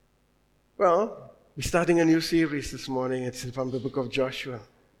Well, we're starting a new series this morning. It's from the book of Joshua.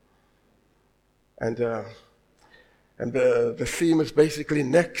 And the theme is basically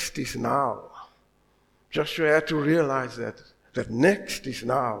next is now. Joshua had to realize that next is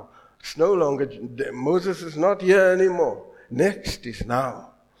now. It's no longer, Moses is not here anymore. Next is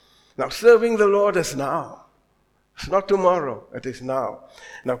now. Now serving the Lord is now. It's not tomorrow, it is now.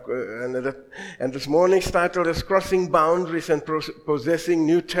 Now, and this morning's title is Crossing Boundaries and Possessing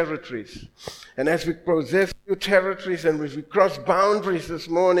New Territories. And as we possess new territories and as we cross boundaries this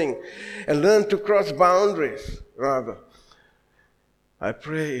morning and learn to cross boundaries, rather, I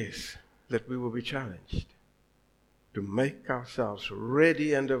pray is that we will be challenged to make ourselves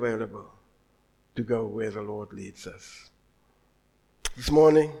ready and available to go where the Lord leads us. This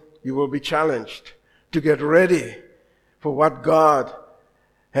morning, you will be challenged to get ready for what God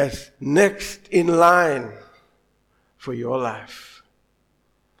has next in line for your life.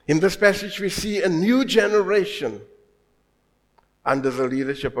 In this passage, we see a new generation under the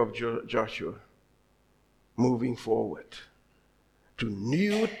leadership of Joshua moving forward to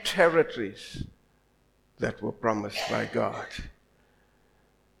new territories that were promised by God.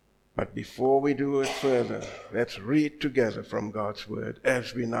 But before we do it further, let's read together from God's word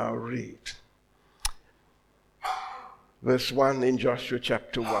as we now read. Verse 1 in Joshua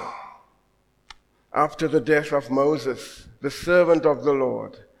chapter 1. After the death of Moses, the servant of the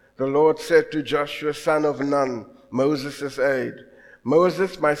Lord said to Joshua, son of Nun, Moses' aide,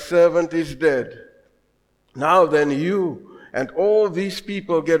 Moses, my servant, is dead. Now then you and all these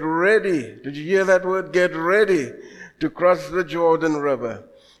people get ready. Did you hear that word? Get ready to cross the Jordan River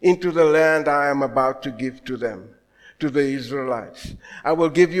into the land I am about to give to them, to the Israelites. I will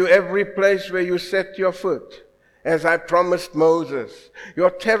give you every place where you set your foot, as I promised Moses. Your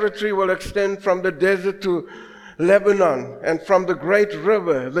territory will extend from the desert to Lebanon and from the great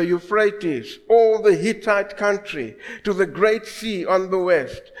river, the Euphrates, all the Hittite country, to the great sea on the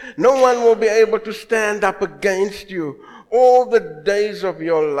west. No one will be able to stand up against you all the days of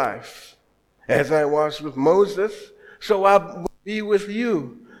your life. As I was with Moses, so I will be with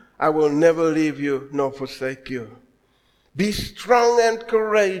you. I will never leave you nor forsake you. Be strong and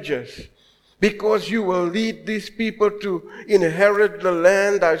courageous, because you will lead these people to inherit the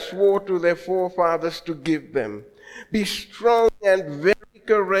land I swore to their forefathers to give them. Be strong and very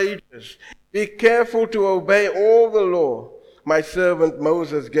courageous. Be careful to obey all the law my servant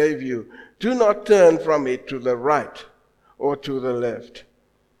Moses gave you. Do not turn from it to the right or to the left,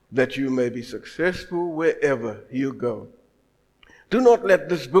 that you may be successful wherever you go. Do not let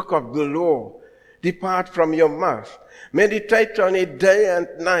this book of the law depart from your mouth. Meditate on it day and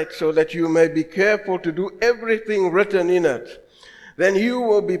night so that you may be careful to do everything written in it. Then you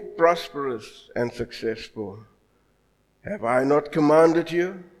will be prosperous and successful. Have I not commanded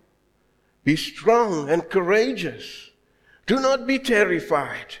you? Be strong and courageous. Do not be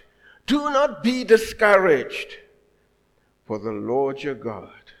terrified. Do not be discouraged. For the Lord your God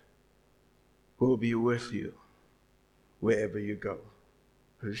will be with you wherever you go.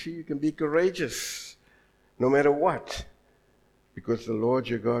 You see, you can be courageous no matter what, because the Lord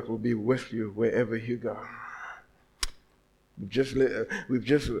your God will be with you wherever you go. We've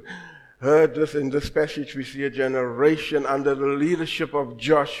just heard this in this passage. We see a generation under the leadership of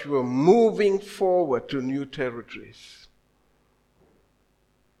Joshua moving forward to new territories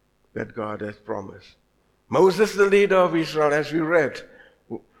that God has promised. Moses, the leader of Israel, as we read,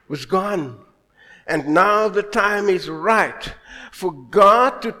 was gone. And now the time is right for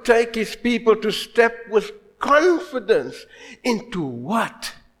God to take his people to step with confidence into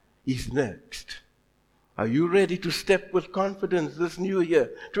what is next. Are you ready to step with confidence this new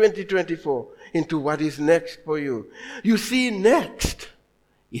year, 2024, into what is next for you? You see, next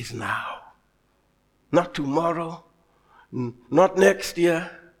is now. Not tomorrow, not next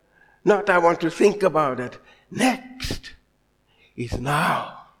year, not I want to think about it. Next is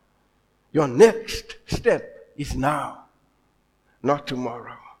now. Your next step is now, not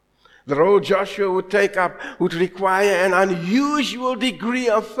tomorrow. The role Joshua would take up would require an unusual degree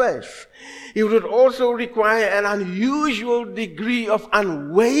of faith. It would also require an unusual degree of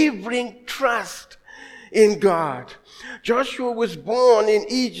unwavering trust in God. Joshua was born in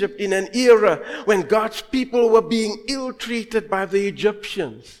Egypt in an era when God's people were being ill-treated by the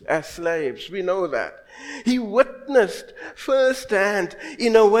Egyptians as slaves. We know that. He witnessed firsthand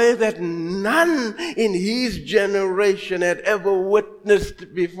in a way that none in his generation had ever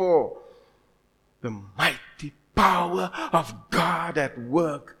witnessed before the mighty power of God at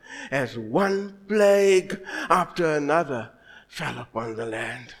work as one plague after another fell upon the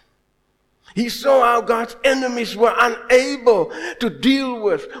land. He saw how God's enemies were unable to deal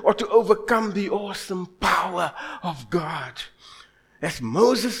with or to overcome the awesome power of God. As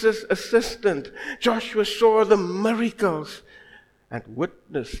Moses' assistant, Joshua saw the miracles and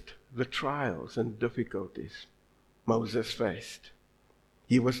witnessed the trials and difficulties Moses faced.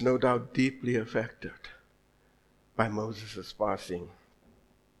 He was no doubt deeply affected by Moses' passing.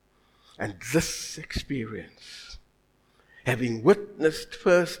 And this experience, having witnessed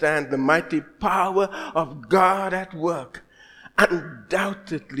firsthand the mighty power of God at work,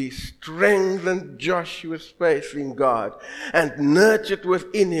 undoubtedly strengthened Joshua's faith in God and nurtured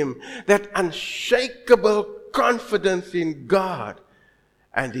within him that unshakable confidence in God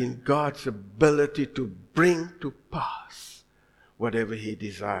and in God's ability to bring to pass whatever he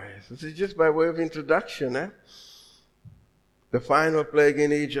desires. This is just by way of introduction. The final plague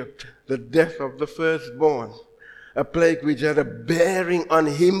in Egypt, the death of the firstborn, a plague which had a bearing on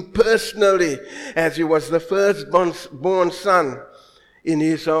him personally, as he was the firstborn son in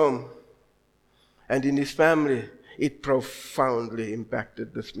his home and in his family. It profoundly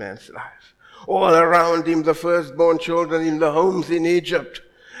impacted this man's life. All around him, the firstborn children in the homes in Egypt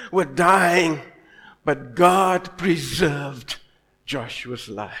were dying, but God preserved Joshua's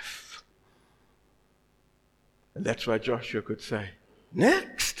life. And that's why Joshua could say,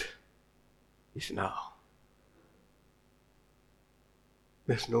 next is now.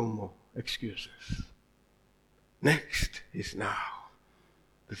 There's no more excuses. Next is now.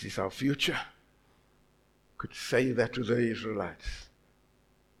 This is our future. Could say that to the Israelites.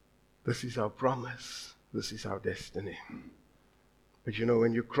 This is our promise. This is our destiny. But you know,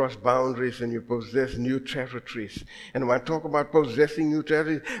 when you cross boundaries and you possess new territories, and when I talk about possessing new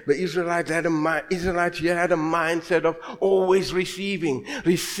territories, the Israelites here had a mindset of always receiving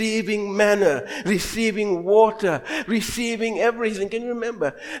manna, receiving water, receiving everything. Can you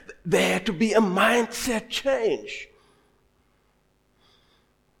remember? There had to be a mindset change.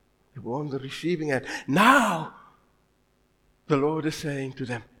 They were on the receiving end. Now, the Lord is saying to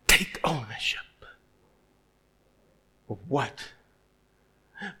them, take ownership of what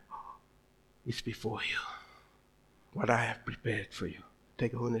is before you, what I have prepared for you.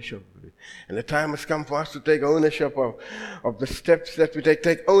 Take ownership of it. And the time has come for us to take ownership of the steps that we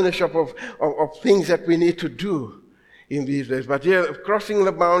take ownership of things that we need to do in these days. But here, crossing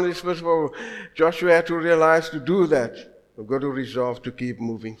the boundaries, first of all, Joshua had to realize to do that, we've got to resolve to keep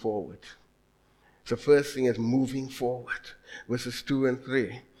moving forward. So first thing is moving forward. Verses 2 and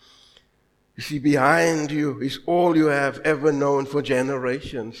 3. You see, behind you is all you have ever known for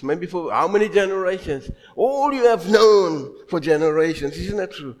generations. Maybe for how many generations? All you have known for generations. Isn't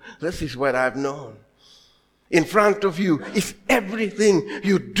that true? This is what I've known. In front of you is everything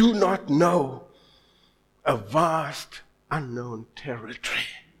you do not know. A vast, unknown territory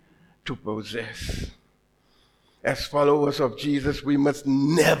to possess. As followers of Jesus, we must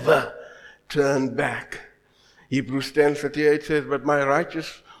never turn back. Hebrews 10:38 says, but my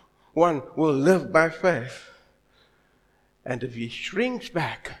righteous one will live by faith. And if he shrinks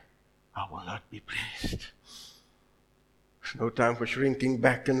back, I will not be pleased. There's no time for shrinking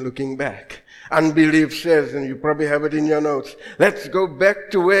back and looking back. Unbelief says, and you probably have it in your notes, let's go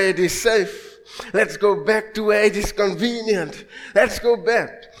back to where it is safe. Let's go back to where it is convenient. Let's go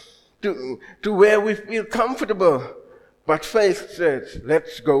back to where we feel comfortable. But faith says,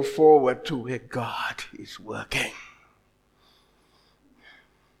 let's go forward to where God is working.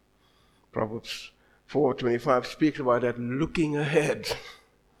 Proverbs 4:25 speaks about that, looking ahead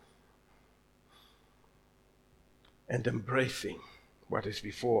and embracing what is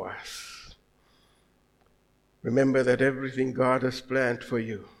before us. Remember that everything God has planned for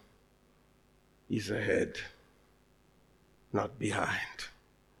you is ahead, not behind.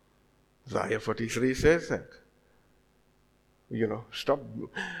 Isaiah 43 says that. You know, stop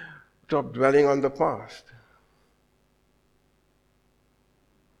dwelling on the past.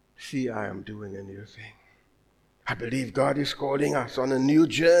 See, I am doing a new thing. I believe God is calling us on a new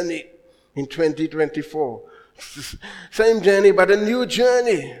journey in 2024. It's the same journey, but a new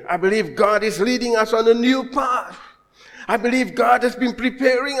journey. I believe God is leading us on a new path. I believe God has been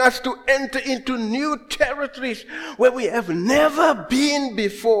preparing us to enter into new territories where we have never been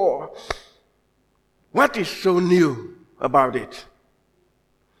before. What is so new about it?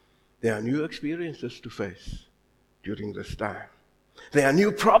 There are new experiences to face during this time. There are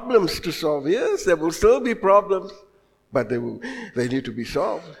new problems to solve. Yes, there will still be problems, but they need to be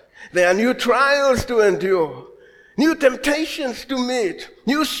solved. There are new trials to endure, new temptations to meet,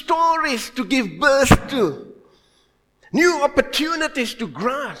 new stories to give birth to. new opportunities to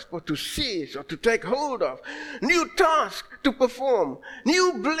grasp or to seize or to take hold of, new tasks to perform,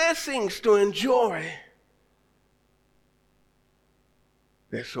 new blessings to enjoy.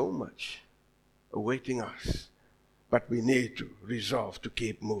 There's so much awaiting us, but we need to resolve to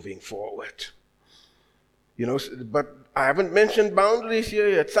keep moving forward. But I haven't mentioned boundaries here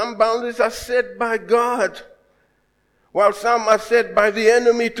yet. Some boundaries are set by God, while some are set by the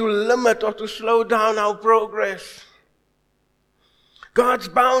enemy to limit or to slow down our progress. God's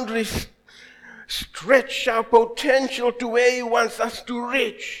boundaries stretch our potential to where He wants us to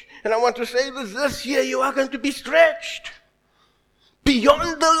reach. And I want to say this year you are going to be stretched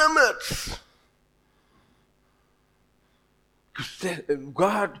beyond the limits. Because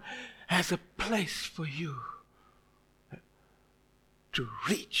God has a place for you to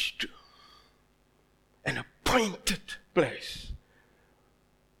reach to, an appointed place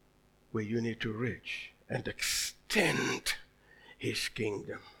where you need to reach and extend His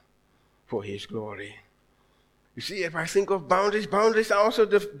kingdom for His glory. You see, if I think of boundaries are also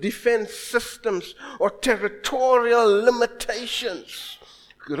defense systems or territorial limitations.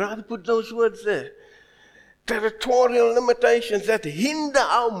 You could rather put those words there. Territorial limitations that hinder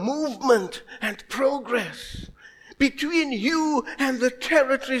our movement and progress. Between you and the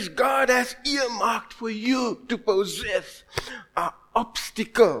territories God has earmarked for you to possess are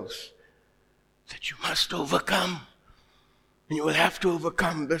obstacles that you must overcome. And you will have to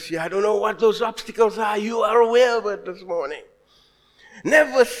overcome this year. I don't know what those obstacles are. You are aware of it this morning.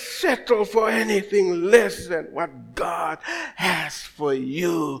 Never settle for anything less than what God has for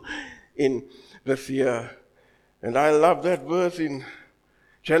you in this year. And I love that verse in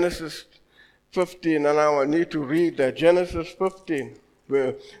Genesis 15, and I need to read that. Genesis 15,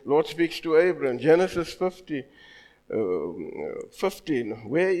 where Lord speaks to Abraham. Genesis 15,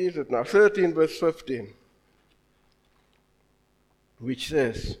 where is it now? 13 verse 15. Which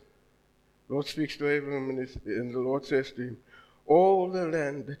says, Lord speaks to Abraham, and the Lord says to him, all the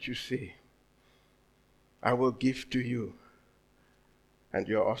land that you see, I will give to you and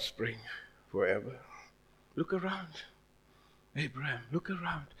your offspring forever. Look around, Abraham, look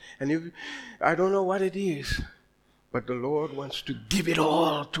around. And I don't know what it is, but the Lord wants to give it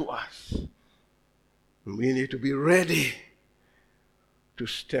all to us. And we need to be ready to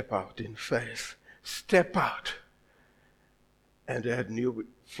step out in faith. Step out and add new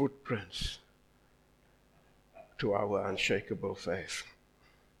footprints to our unshakable faith.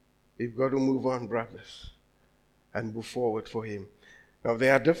 We've got to move on, brothers, and move forward for Him. Now,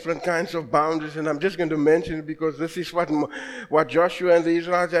 there are different kinds of boundaries, and I'm just going to mention it because this is what Joshua and the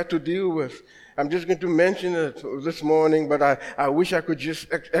Israelites had to deal with. I'm just going to mention it this morning, but I wish I could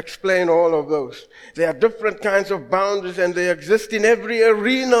just explain all of those. There are different kinds of boundaries, and they exist in every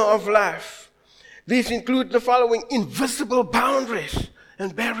arena of life. These include the following: invisible boundaries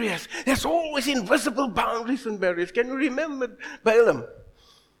and barriers. There's always invisible boundaries and barriers. Can you remember Balaam?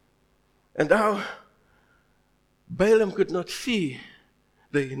 And how Balaam could not see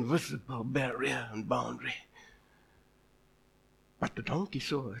the invisible barrier and boundary. But the donkey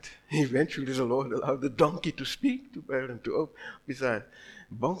saw it. Eventually the Lord allowed the donkey to speak to Balaam, to open his eyes.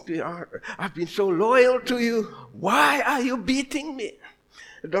 Donkey, I've been so loyal to you. Why are you beating me?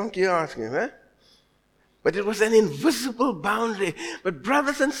 The donkey asked him, But it was an invisible boundary. But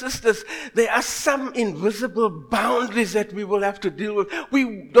brothers and sisters, there are some invisible boundaries that we will have to deal with.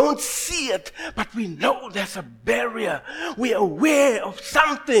 We don't see it, but we know there's a barrier. We are aware of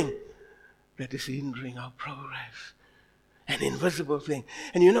something that is hindering our progress. An invisible thing.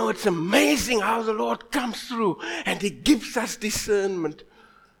 And it's amazing how the Lord comes through and He gives us discernment.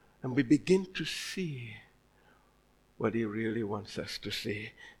 And we begin to see what He really wants us to see.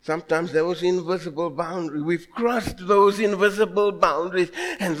 Sometimes there was invisible boundary. We've crossed those invisible boundaries,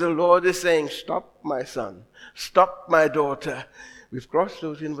 and the Lord is saying, stop, my son. Stop, my daughter. We've crossed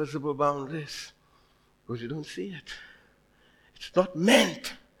those invisible boundaries because you don't see it. It's not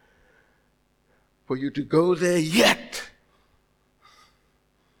meant for you to go there yet.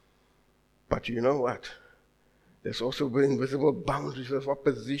 But you know what? There's also invisible boundaries of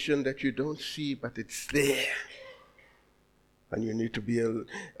opposition that you don't see, but it's there. And you need to be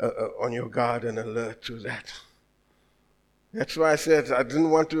on your guard and alert to that. That's why I said I didn't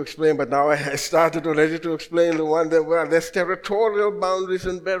want to explain, but now I started already to explain the one that there's territorial boundaries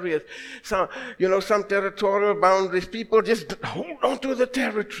and barriers. So, some territorial boundaries, people just hold on to the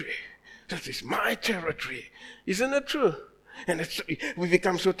territory. This is my territory. Isn't it true? And we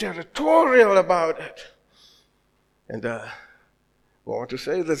become so territorial about it. And I want to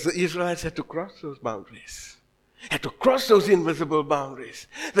say that the Israelites had to cross those boundaries. had to cross those invisible boundaries.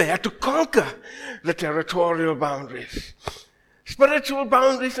 They had to conquer the territorial boundaries. Spiritual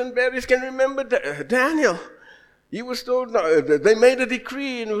boundaries and barriers. Can you remember Daniel? He was told, they made a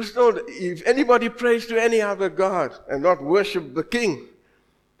decree and he was told, if anybody prays to any other god and not worship the king,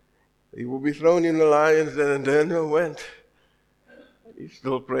 he will be thrown in the lions den. And Daniel went. He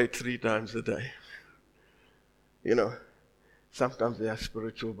still prayed 3 times a day. Sometimes there are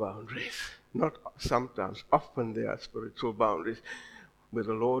spiritual boundaries. Not sometimes, often there are spiritual boundaries where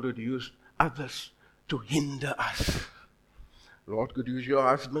the Lord would use others to hinder us. Lord could use your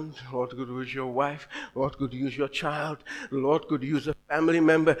husband. Lord could use your wife. Lord could use your child. The Lord could use a family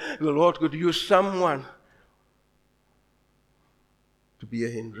member. The Lord could use someone to be a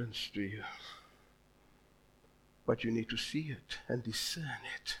hindrance to you. But you need to see it and discern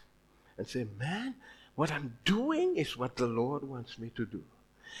it and say, man, what I'm doing is what the Lord wants me to do.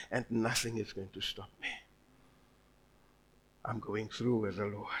 And nothing is going to stop me. I'm going through with the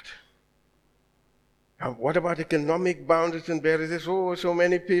Lord. Now, what about economic boundaries and barriers? There's so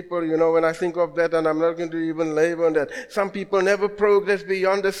many people, when I think of that, and I'm not going to even labor on that. Some people never progress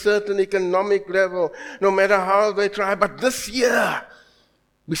beyond a certain economic level, no matter how they try. But this year,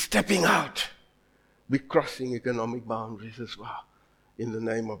 we're stepping out. We're crossing economic boundaries as well, in the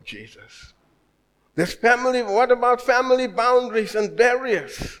name of Jesus. There's family. What about family boundaries and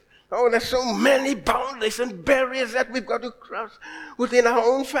barriers? Oh, there's so many boundaries and barriers that we've got to cross within our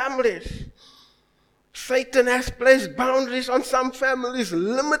own families. Satan has placed boundaries on some families,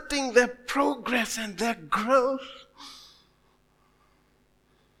 limiting their progress and their growth.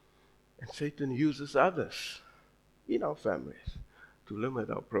 And Satan uses others in our families to limit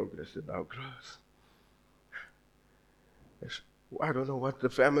our progress and our growth. I don't know what the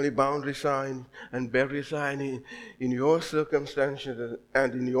family boundaries are and barriers are in your circumstances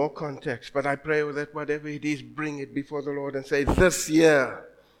and in your context, but I pray that whatever it is, bring it before the Lord and say, this year,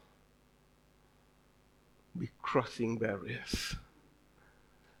 we're crossing barriers.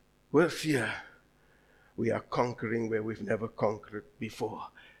 This year, we are conquering where we've never conquered before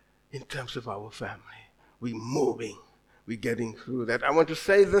in terms of our family. We're moving. We're getting through that. I want to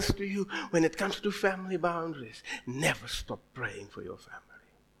say this to you. When it comes to family boundaries, never stop praying for your family.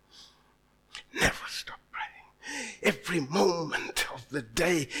 Never stop praying. Every moment of the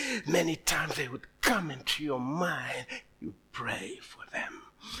day, many times they would come into your mind. You pray for them.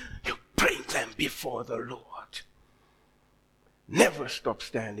 You bring them before the Lord. Never stop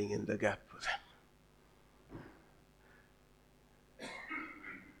standing in the gap for them.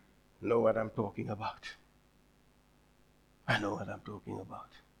 Know what I'm talking about. I know what I'm talking about.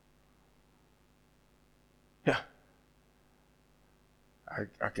 Yeah.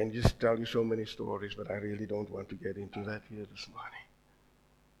 I can just tell you so many stories, but I really don't want to get into that here this morning.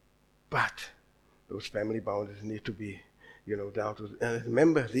 But those family boundaries need to be, down to... And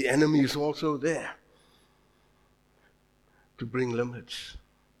remember, the enemy is also there to bring limits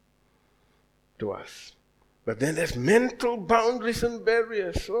to us. But then there's mental boundaries and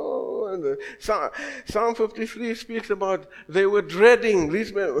barriers. And Psalm 53 speaks about they were dreading,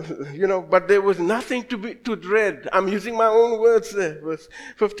 but there was nothing to dread. I'm using my own words there.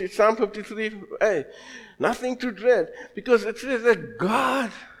 Psalm 53, nothing to dread. Because it says that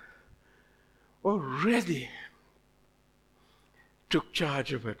God already took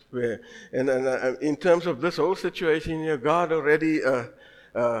charge of it. And in terms of this whole situation, God already...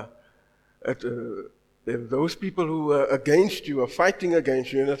 those people who are against you, are fighting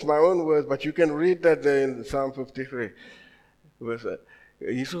against you, and that's my own words, but you can read that there in Psalm 53.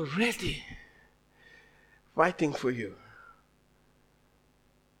 He's already fighting for you.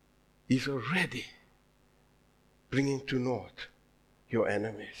 He's already bringing to naught your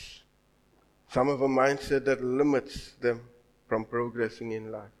enemies. Some of a mindset that limits them from progressing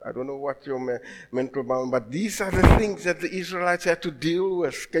in life. I don't know what your mental bound, but these are the things that the Israelites had to deal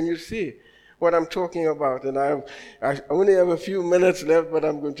with. Can you see what I'm talking about? And I only have a few minutes left, but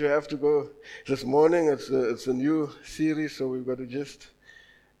I'm going to have to go this morning. It's a new series, so we've got to just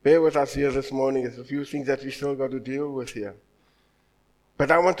bear with us here this morning. There's a few things that we still got to deal with here. But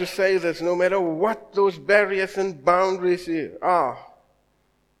I want to say this, no matter what those barriers and boundaries are,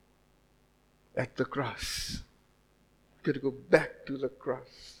 at the cross. You've got to go back to the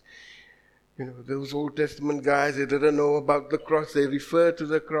cross. Those Old Testament guys, they didn't know about the cross. They referred to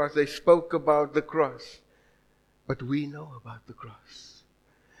the cross. They spoke about the cross. But we know about the cross.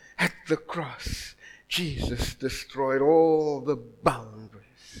 At the cross, Jesus destroyed all the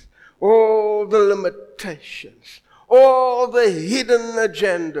boundaries, all the limitations, all the hidden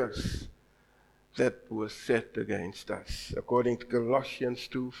agendas that was set against us, according to Colossians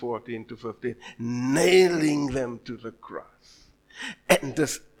 2:14-15, nailing them to the cross and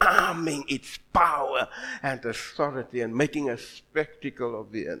disarming its power and authority and making a spectacle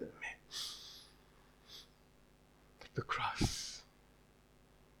of the enemy. The cross.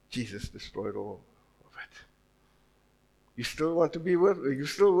 Jesus destroyed all of it. You still want to be with me? Are you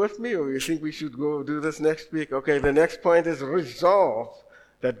still with me? Or you think we should go do this next week? Okay, the next point is resolve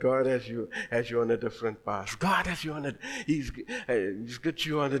that God has you on a different path. God has you on He's got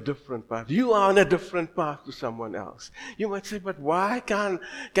you on a different path. You are on a different path to someone else. You might say, but why can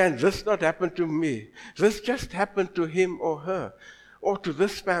this not happen to me? This just happened to him or her, or to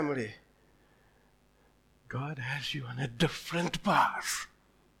this family. God has you on a different path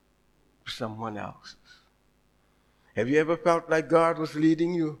to someone else. Have you ever felt like God was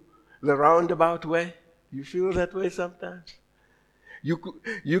leading you the roundabout way? You feel that way sometimes?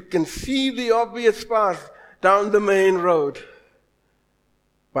 You can see the obvious path down the main road,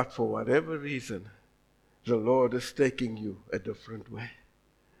 but for whatever reason, the Lord is taking you a different way.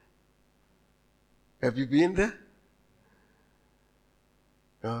 Have you been there?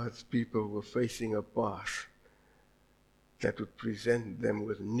 God's people were facing a path that would present them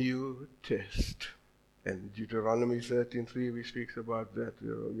with new tests. And Deuteronomy 13:3, we speaks about that.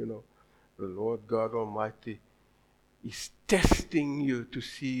 You know, the Lord God Almighty is testing you to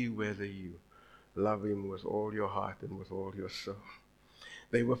see whether you love Him with all your heart and with all your soul.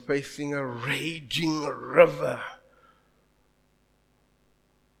 They were facing a raging river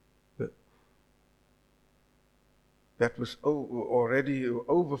that was already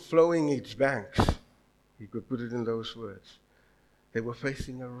overflowing its banks. You could put it in those words. They were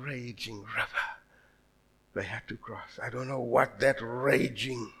facing a raging river they had to cross. I don't know what that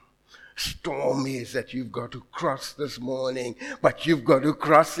raging storm is that you've got to cross this morning, but you've got to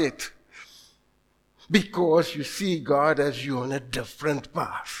cross it. Because you see, God has you on a different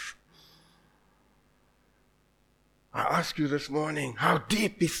path. I ask you this morning, how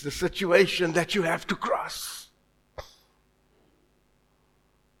deep is the situation that you have to cross?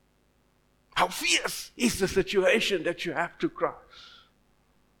 How fierce is the situation that you have to cross?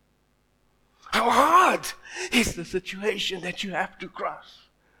 How hard is the situation that you have to cross?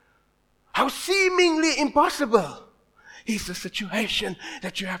 How seemingly impossible is the situation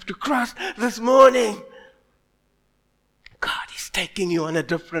that you have to cross this morning? God is taking you on a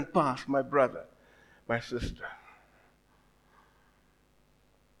different path, my brother, my sister.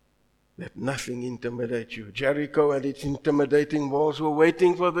 Let nothing intimidate you. Jericho and its intimidating walls were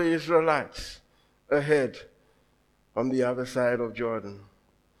waiting for the Israelites ahead on the other side of Jordan.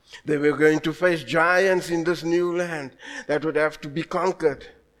 They were going to face giants in this new land that would have to be conquered.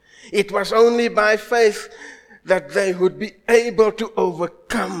 It was only by faith that they would be able to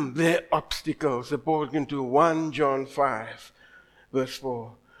overcome their obstacles, according to 1 John 5, verse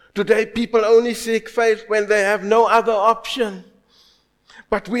 4. Today, people only seek faith when they have no other option.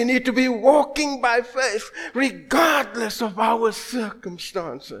 But we need to be walking by faith regardless of our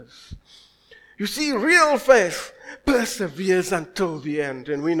circumstances. You see, real faith perseveres until the end.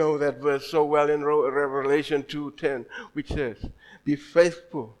 And we know that verse so well in Revelation 2:10, which says, be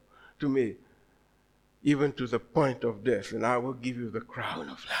faithful to me, even to the point of death, and I will give you the crown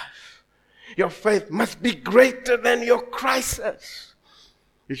of life. Your faith must be greater than your crisis.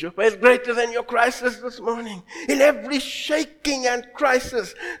 Is your faith greater than your crisis this morning? In every shaking and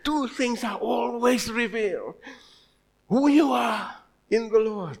crisis, two things are always revealed. Who you are in the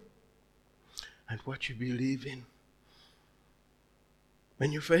Lord and what you believe in.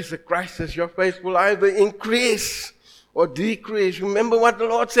 When you face a crisis, your faith will either increase or decrease. Remember what the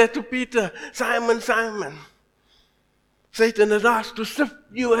Lord said to Peter, Simon, Simon, Satan has asked to sift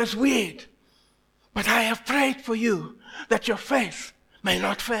you as wheat, but I have prayed for you that your faith may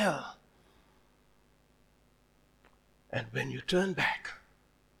not fail. And when you turn back,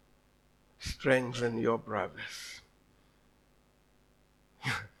 strengthen your brothers.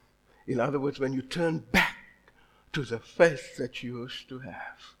 In other words, when you turn back to the faith that you used to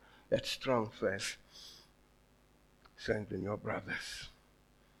have, that strong faith, strengthen your brothers.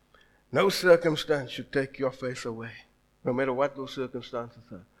 No circumstance should take your faith away. No matter what those circumstances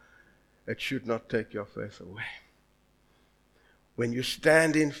are, it should not take your faith away. When you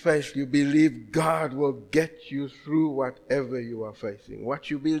stand in faith, you believe God will get you through whatever you are facing. What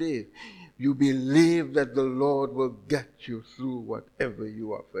you believe that the Lord will get you through whatever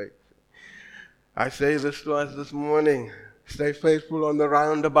you are facing. I say this to us this morning. Stay faithful on the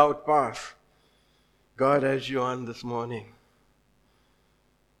roundabout path God has you on this morning,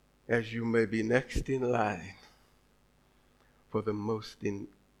 as you may be next in line for the most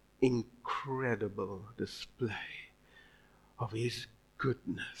incredible display of His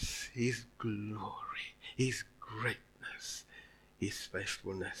goodness, His glory, His greatness, His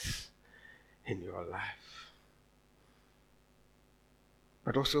faithfulness in your life.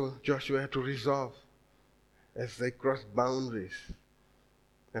 But also Joshua had to resolve as they crossed boundaries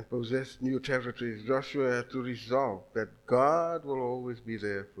and possessed new territories. Joshua had to resolve that God will always be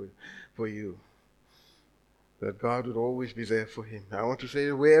there for you. That God would always be there for him. I want to say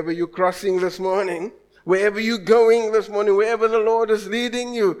that wherever you're crossing this morning, wherever you're going this morning, wherever the Lord is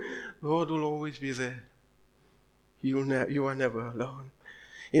leading you, the Lord will always be there. You are never alone.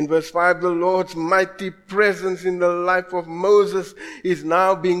 In verse 5, the Lord's mighty presence in the life of Moses is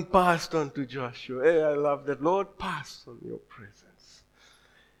now being passed on to Joshua. Hey, I love that. Lord, pass on your presence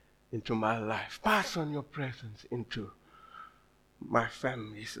into my life. Pass on your presence into my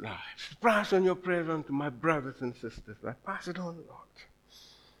family's lives. Pass on your presence to my brothers and sisters' lives. Pass it on, Lord.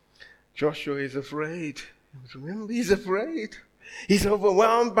 Joshua is afraid. Remember, he's afraid. He's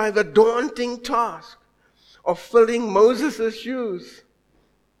overwhelmed by the daunting task of filling Moses' shoes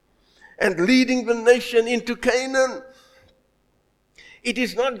and leading the nation into Canaan. It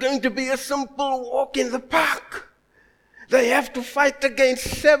is not going to be a simple walk in the park. They have to fight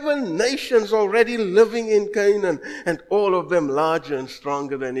against 7 nations already living in Canaan, and all of them larger and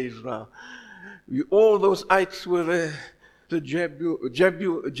stronger than Israel. All those ites were there. The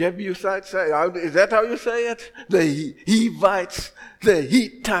Jebusites, is that how you say it? The Hivites, the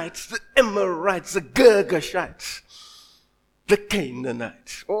Hittites, the Amorites, the Girgashites, the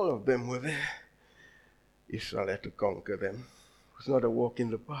Canaanites. All of them were there. Israel had to conquer them. It's not a walk in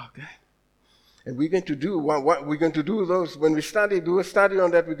the park, eh? And we're going to do what we're going to do those when we do a study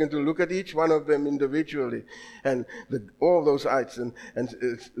on that. We're going to look at each one of them individually and all those ites and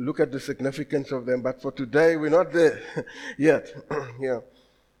look at the significance of them. But for today, we're not there yet. Yeah,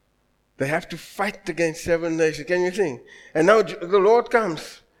 they have to fight against 7 nations. Can you think? And now the Lord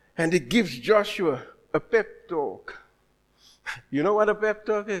comes and He gives Joshua a pep talk. You know what a pep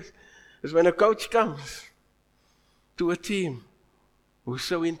talk is? It's when a coach comes to a team who's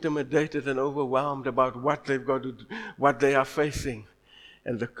so intimidated and overwhelmed about what they've got to do, what they are facing.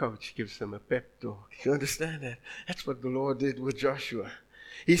 And the coach gives them a pep talk. You understand that? That's what the Lord did with Joshua.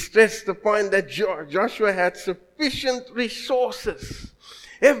 He stressed the point that Joshua had sufficient resources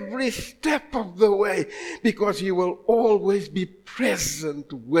every step of the way because He will always be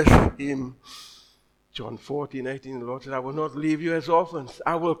present with him. John 14:18, the Lord said, I will not leave you as orphans.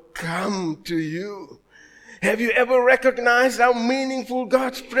 I will come to you. Have you ever recognized how meaningful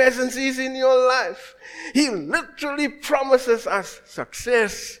God's presence is in your life? He literally promises us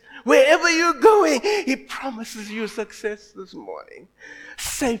success. Wherever you're going, He promises you success this morning.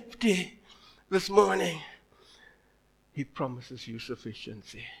 Safety this morning. He promises you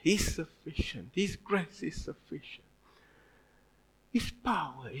sufficiency. He's sufficient. His grace is sufficient. His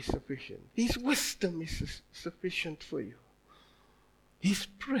power is sufficient. His wisdom is sufficient for you. His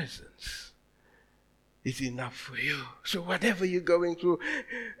presence is enough for you. So whatever you're going through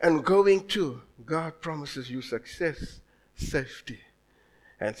and going to, God promises you success, safety,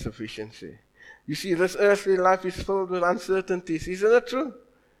 and sufficiency. You see, this earthly life is filled with uncertainties, isn't it true?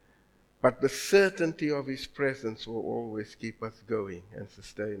 But the certainty of His presence will always keep us going and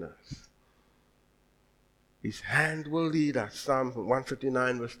sustain us. His hand will lead us. Psalm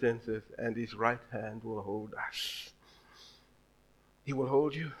 139 verse 10 says, and His right hand will hold us. He will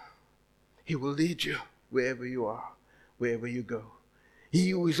hold you. He will lead you wherever you are, wherever you go.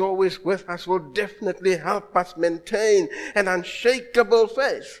 He who is always with us will definitely help us maintain an unshakable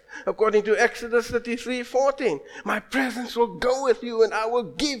faith. According to Exodus 33:14, my presence will go with you and I will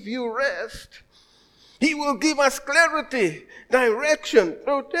give you rest. He will give us clarity, direction,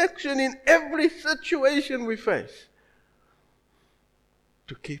 protection in every situation we face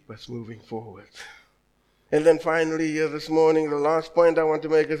to keep us moving forward. And then finally here this morning, the last point I want to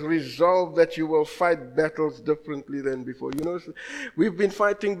make is resolve that you will fight battles differently than before. You know, we've been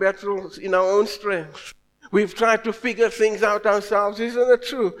fighting battles in our own strength. We've tried to figure things out ourselves. Isn't it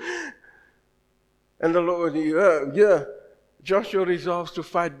true? And the Lord, Joshua resolves to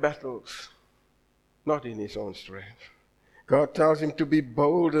fight battles, not in his own strength. God tells him to be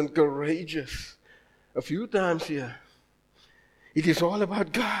bold and courageous. A few times here. It is all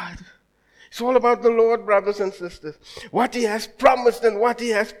about God. It's all about the Lord, brothers and sisters. What He has promised and what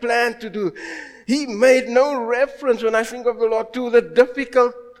He has planned to do. He made no reference, when I think of the Lord, to the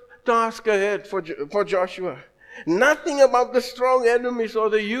difficult task ahead for Joshua. Nothing about the strong enemies or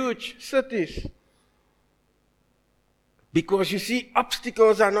the huge cities. Because you see,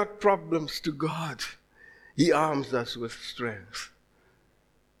 obstacles are not problems to God. He arms us with strength.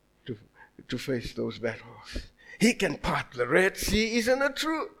 to face those battles. He can part the Red Sea, isn't it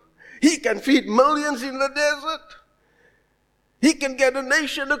true? He can feed millions in the desert. He can get a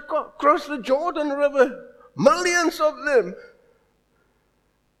nation across the Jordan River, millions of them.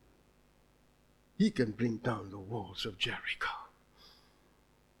 He can bring down the walls of Jericho.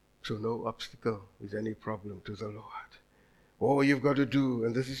 So no obstacle is any problem to the Lord. All you've got to do,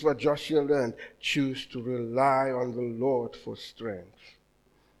 and this is what Joshua learned, choose to rely on the Lord for strength.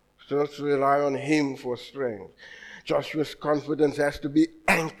 Just rely on Him for strength. Joshua's confidence has to be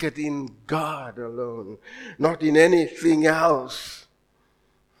anchored in God alone, not in anything else.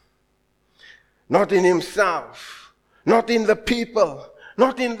 Not in himself, not in the people,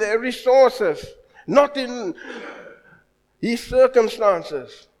 not in their resources, not in his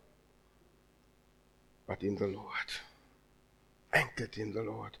circumstances, but in the Lord. Anchored in the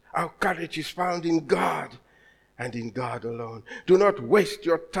Lord. Our courage is found in God and in God alone. Do not waste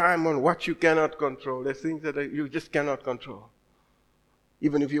your time on what you cannot control. There's things that you just cannot control.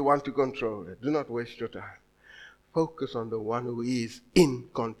 Even if you want to control it, do not waste your time. Focus on the one who is in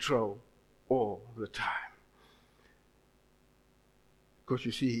control all the time. Because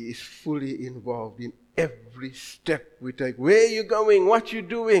you see, He is fully involved in every step we take. Where are you going? What you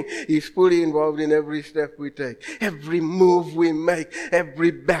doing? He's fully involved in every step we take. Every move we make.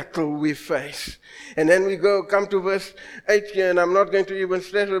 Every battle we face. And then we come to verse 8 here, and I'm not going to even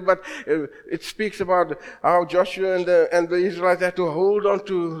stress it, but it speaks about how Joshua and the Israelites had to hold on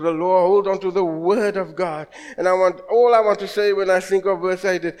to the law, hold on to the word of God. And all I want to say when I think of verse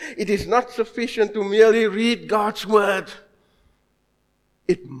 8 is, it is not sufficient to merely read God's word.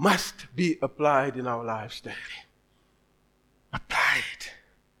 It must be applied in our lives daily. Apply it.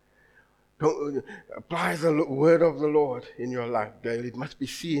 Don't apply the word of the Lord in your life daily. It must be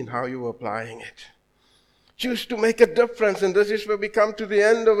seen how you're applying it. Choose to make a difference, and this is where we come to the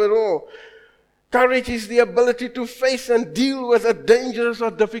end of it all. Courage is the ability to face and deal with a dangerous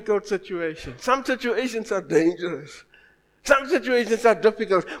or difficult situation. Some situations are dangerous. Some situations are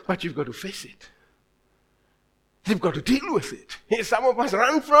difficult, but you've got to face it. You've got to deal with it. Some of us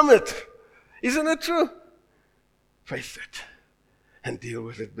run from it. Isn't it true? Face it and deal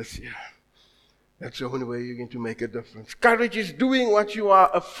with it this year. That's the only way you're going to make a difference. Courage is doing what you are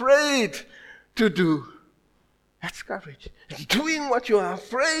afraid to do. That's courage. It's doing what you are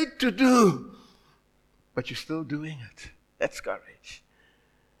afraid to do, but you're still doing it. That's courage.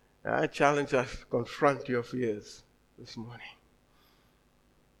 I challenge us to confront your fears this morning.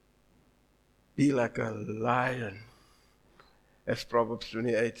 Be like a lion, as Proverbs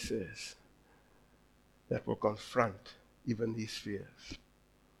 28 says, that will confront even these fears.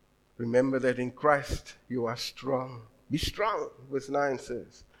 Remember that in Christ you are strong. Be strong, verse 9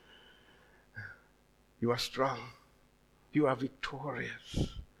 says. You are strong. You are victorious.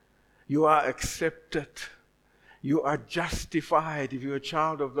 You are accepted. You are justified if you're a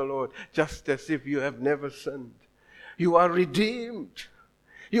child of the Lord, just as if you have never sinned. You are redeemed.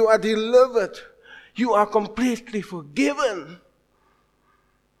 You are delivered. You are completely forgiven.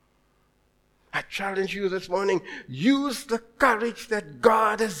 I challenge you this morning, use the courage that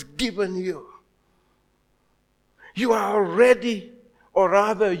God has given you. You are already, or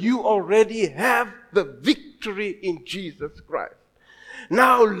rather, you already have the victory in Jesus Christ.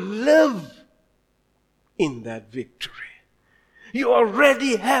 Now live in that victory. You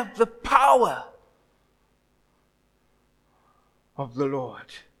already have the power of the Lord.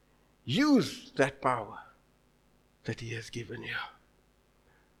 Use that power that He has given you.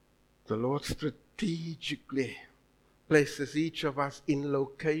 The Lord strategically places each of us in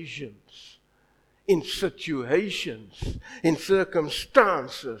locations, in situations, in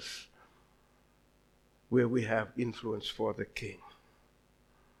circumstances where we have influence for the King.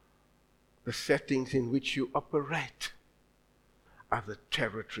 The settings in which you operate are the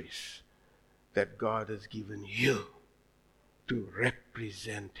territories that God has given you to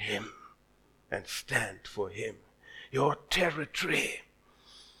represent Him and stand for Him. Your territory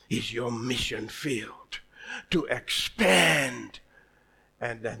is your mission field to expand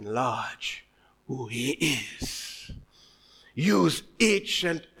and enlarge who He is. Use each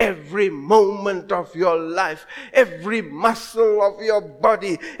and every moment of your life, every muscle of your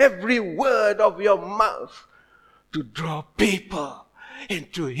body, every word of your mouth to draw people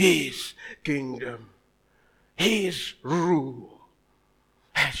into His kingdom, His rule,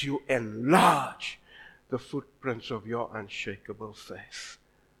 as you enlarge the footprints of your unshakable faith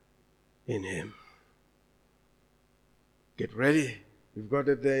in Him. Get ready. You've got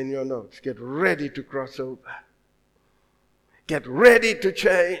it there in your notes. Get ready to cross over. Get ready to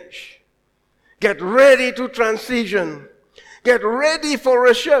change. Get ready to transition. Get ready for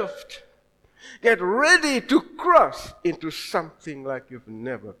a shift. Get ready to cross into something like you've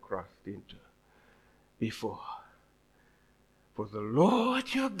never crossed into before. For the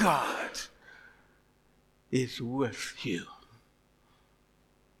Lord your God is with you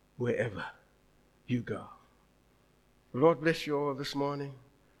wherever you go. Lord bless you all this morning.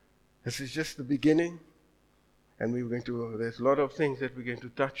 This is just the beginning. And there's a lot of things that we're going to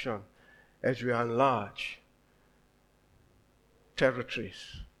touch on as we enlarge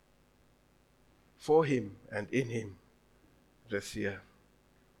territories for Him and in Him this year.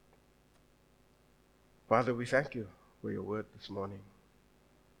 Father, we thank you for your word this morning.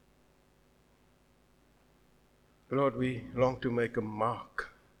 Lord, we long to make a mark.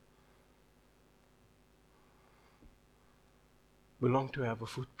 We long to have a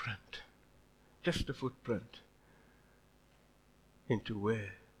footprint, just a footprint, into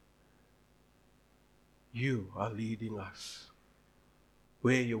where you are leading us,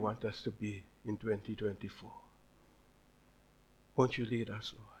 where you want us to be in 2024. Won't you lead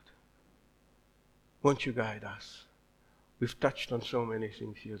us, Lord? Won't you guide us? We've touched on so many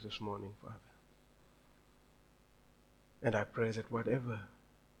things here this morning, Father. And I pray that whatever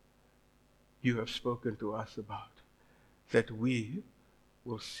you have spoken to us about, that we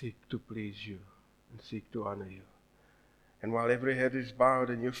will seek to please you and seek to honor you. And while every head is bowed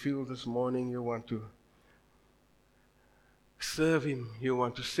and you feel this morning you want to serve Him, you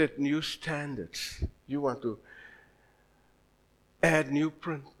want to set new standards, you want to add new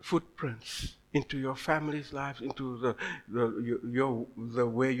footprints into your family's lives, into the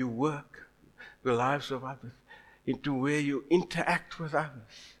way you work, the lives of others, into where you interact with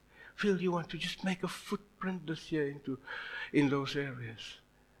others. Feel you want to just make a footprint this year in those areas.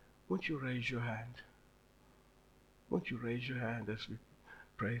 Won't you raise your hand? Won't you raise your hand as we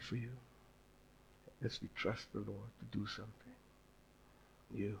pray for you, as we trust the Lord to do something?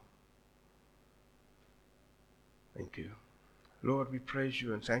 You. Thank you. Lord, we praise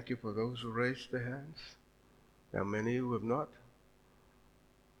you and thank you for those who raised their hands. There are many who have not,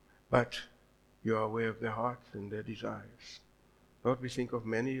 but you are aware of their hearts and their desires. Lord, we think of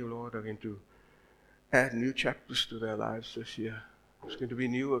many who, Lord, are going to add new chapters to their lives this year. There's going to be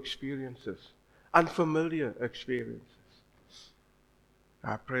new experiences, unfamiliar experiences.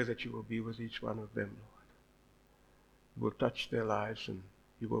 I pray that you will be with each one of them, Lord. You will touch their lives and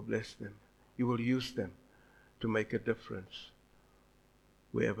you will bless them. You will use them to make a difference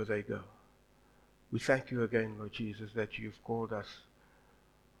wherever they go. We thank you again, Lord Jesus, that you've called us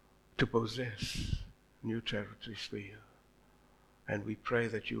to possess new territories for you. And we pray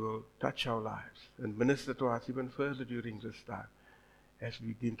that you will touch our lives and minister to us even further during this time as we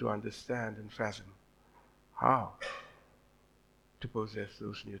begin to understand and fathom how to possess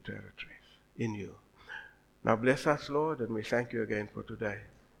those new territories in you. Now bless us, Lord, and we thank you again for today.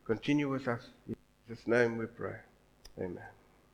 Continue with us. In Jesus' name we pray. Amen.